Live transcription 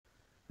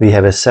We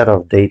have a set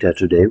of data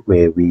today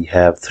where we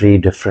have three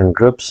different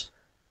groups: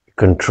 a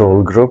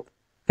control group,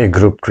 a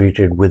group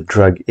treated with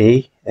drug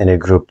A, and a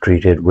group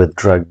treated with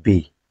drug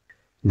B.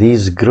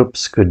 These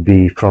groups could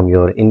be from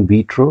your in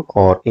vitro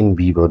or in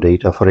vivo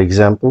data, for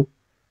example,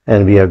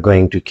 and we are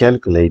going to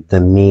calculate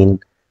the mean,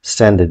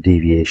 standard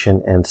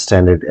deviation, and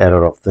standard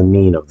error of the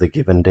mean of the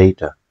given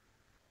data.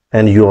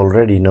 And you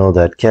already know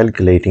that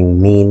calculating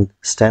mean,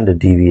 standard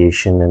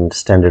deviation, and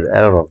standard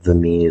error of the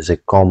mean is a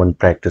common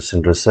practice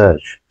in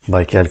research.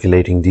 By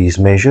calculating these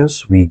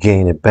measures, we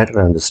gain a better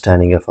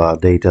understanding of our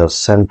data's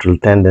central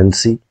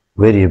tendency,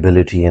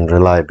 variability, and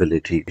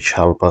reliability, which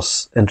help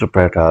us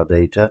interpret our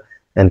data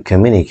and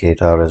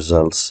communicate our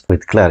results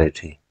with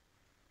clarity.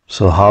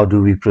 So how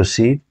do we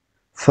proceed?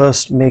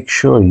 First, make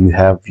sure you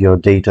have your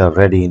data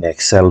ready in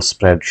Excel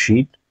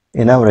spreadsheet.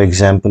 In our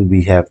example,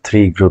 we have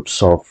three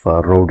groups of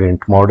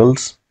rodent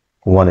models.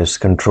 One is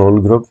control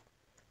group.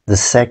 The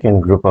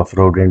second group of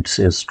rodents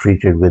is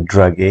treated with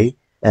drug A,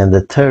 and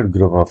the third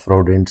group of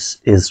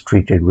rodents is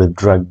treated with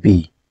drug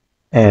B.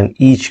 And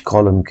each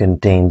column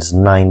contains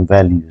 9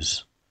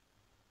 values.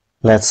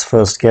 Let's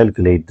first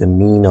calculate the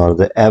mean or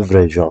the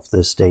average of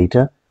this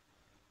data.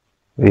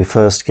 We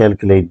first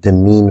calculate the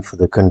mean for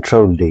the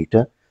control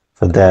data.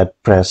 For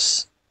that,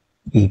 press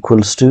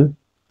equals to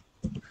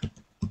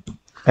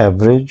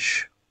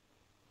average,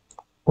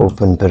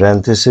 open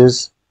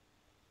parenthesis,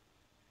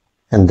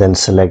 and then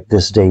select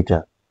this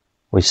data,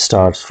 which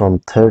starts from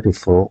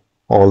 34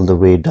 all the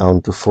way down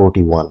to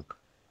 41,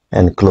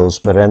 and close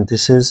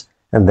parenthesis,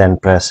 and then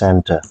press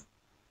enter.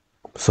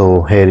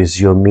 So here is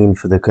your mean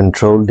for the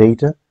control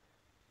data,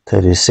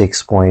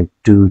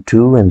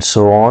 36.22, and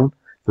so on.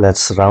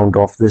 Let's round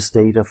off this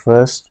data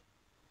first.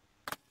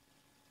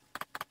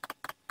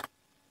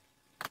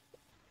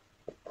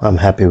 I'm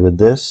happy with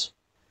this.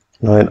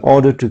 Now, in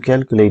order to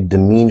calculate the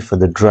mean for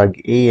the drug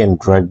A and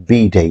drug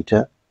B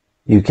data,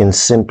 you can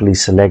simply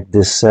select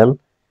this cell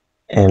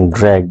and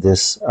drag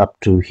this up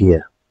to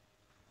here.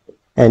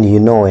 And you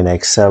know in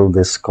Excel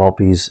this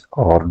copies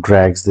or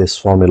drags this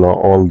formula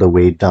all the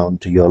way down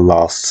to your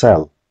last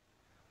cell.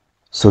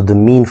 So the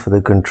mean for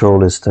the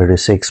control is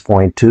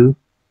 36.2,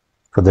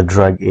 for the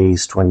drug A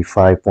is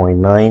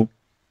 25.9,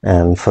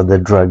 and for the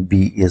drug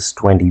B is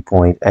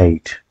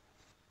 20.8.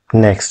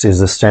 Next is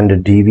the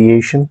standard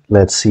deviation.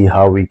 Let's see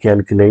how we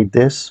calculate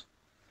this.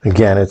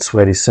 Again, it's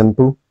very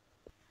simple.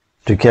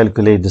 To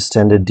calculate the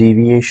standard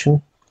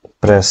deviation,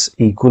 press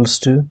equals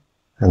to,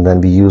 and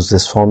then we use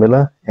this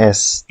formula,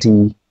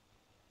 STDEV,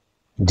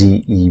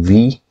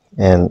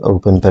 and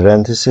open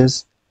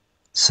parenthesis,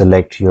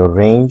 select your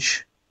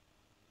range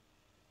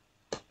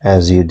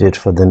as you did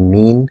for the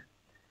mean,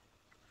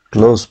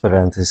 close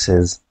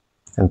parenthesis,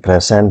 and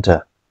press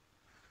enter.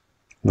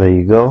 There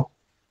you go.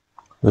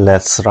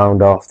 Let's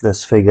round off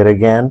this figure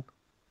again.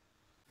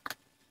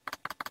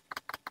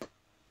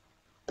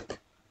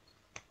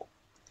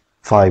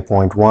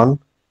 .1,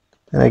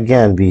 and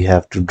again we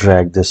have to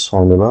drag this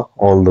formula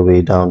all the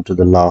way down to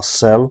the last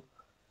cell,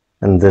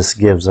 and this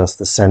gives us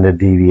the standard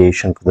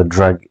deviation for the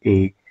drug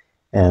A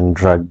and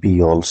drug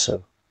B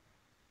also.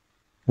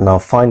 Now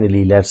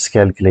finally, let's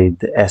calculate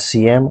the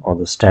SEM, or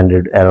the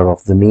standard error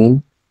of the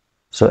mean.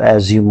 So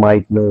as you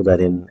might know that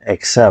in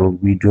Excel,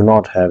 we do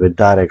not have a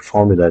direct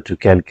formula to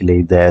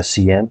calculate the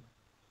SEM.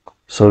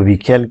 So we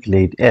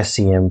calculate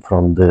SEM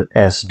from the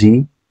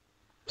SD.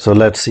 So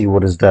let's see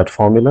what is that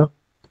formula.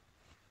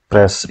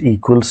 Press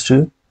equals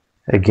to.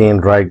 Again,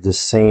 write the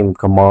same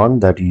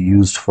command that you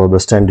used for the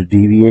standard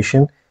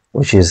deviation,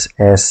 which is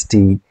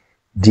STDEV,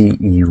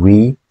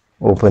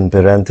 open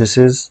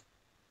parenthesis,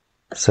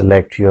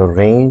 select your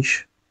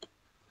range,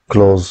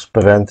 close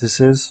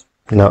parenthesis.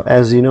 Now,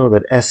 as you know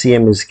that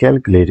SEM is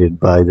calculated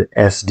by the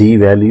SD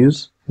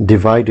values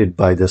divided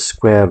by the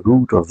square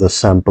root of the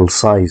sample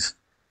size,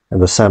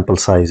 and the sample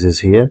size is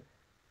here,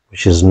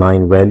 which is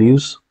 9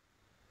 values.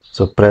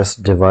 So press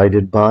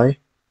divided by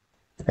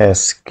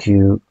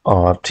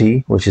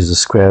SQRT, which is the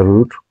square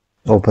root,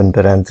 open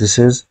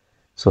parenthesis.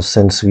 So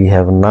since we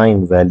have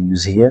 9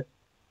 values here,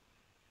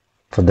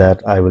 for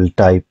that I will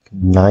type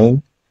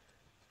 9,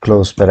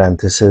 close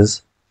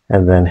parenthesis,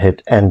 and then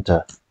hit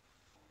enter.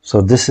 So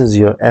this is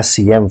your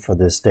SEM for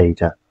this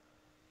data.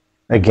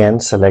 Again,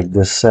 select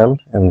this cell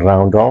and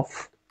round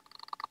off.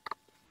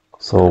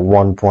 So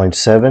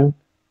 1.7,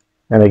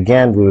 and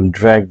again we will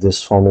drag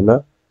this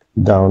formula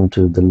down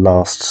to the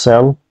last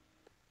cell.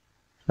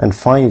 And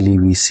finally,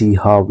 we see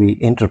how we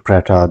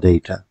interpret our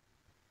data.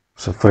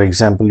 So for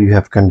example, you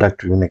have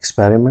conducted an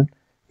experiment.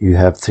 You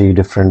have 3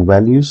 different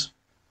values.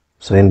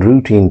 So in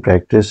routine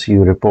practice,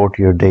 you report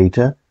your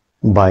data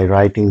by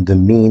writing the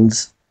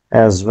means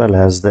as well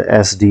as the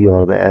SD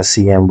or the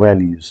SEM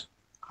values.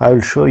 I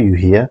will show you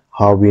here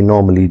how we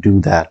normally do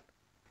that.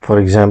 For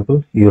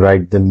example, you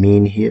write the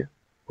mean here,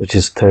 which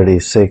is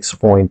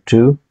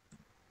 36.2.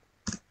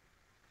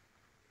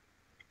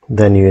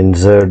 Then you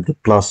insert the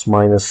plus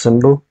minus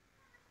symbol.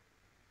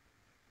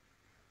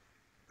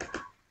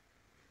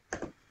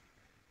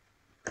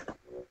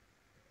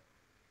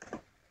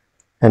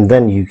 And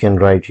then you can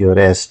write your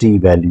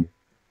SD value,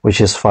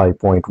 which is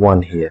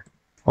 5.1 here.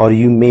 Or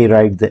you may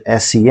write the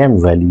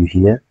SEM value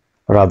here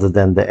rather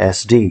than the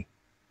SD.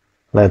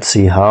 Let's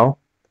see how.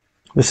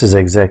 This is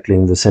exactly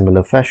in the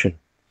similar fashion.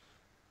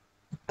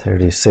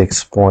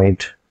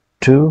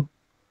 36.2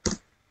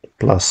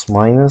 plus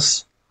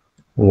minus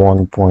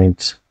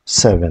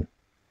 1.7.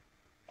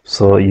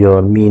 So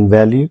your mean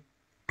value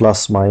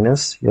plus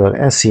minus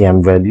your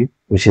SEM value,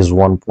 which is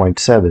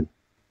 1.7.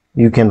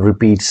 You can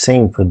repeat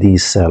same for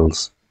these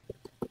cells.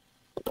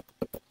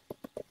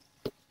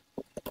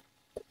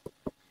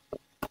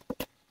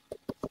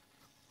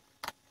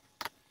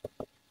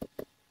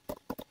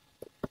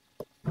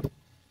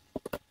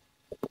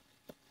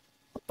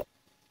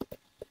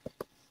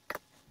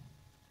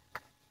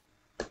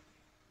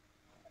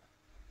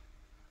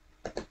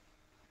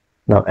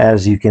 Now,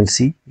 as you can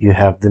see, you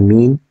have the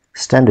mean,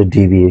 standard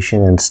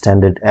deviation, and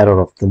standard error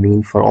of the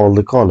mean for all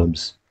the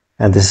columns.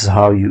 And this is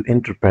how you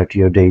interpret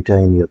your data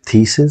in your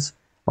thesis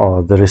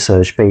or the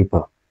research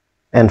paper.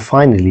 And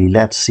finally,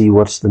 let's see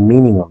what's the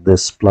meaning of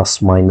this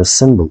plus minus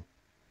symbol.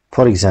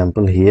 For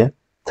example, here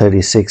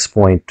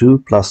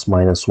 36.2 plus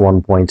minus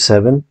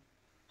 1.7.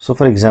 So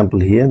for example,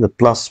 here the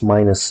plus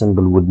minus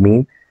symbol would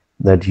mean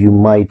that you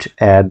might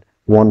add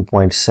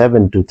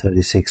 1.7 to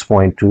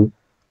 36.2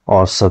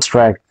 or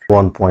subtract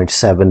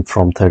 1.7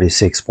 from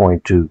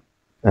 36.2.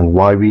 And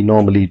why we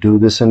normally do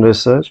this in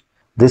research?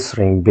 This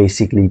ring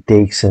basically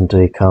takes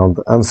into account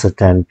the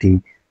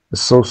uncertainty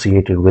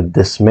associated with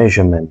this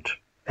measurement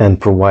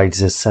and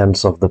provides a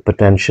sense of the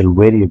potential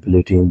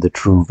variability in the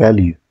true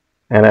value.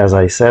 And as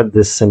I said,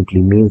 this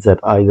simply means that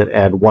either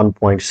add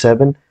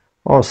 1.7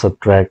 or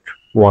subtract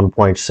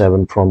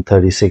 1.7 from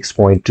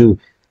 36.2.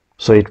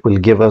 So it will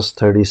give us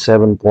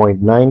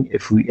 37.9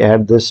 if we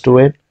add this to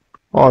it,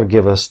 or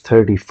give us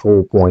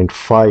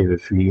 34.5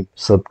 if we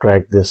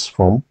subtract this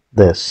from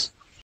this.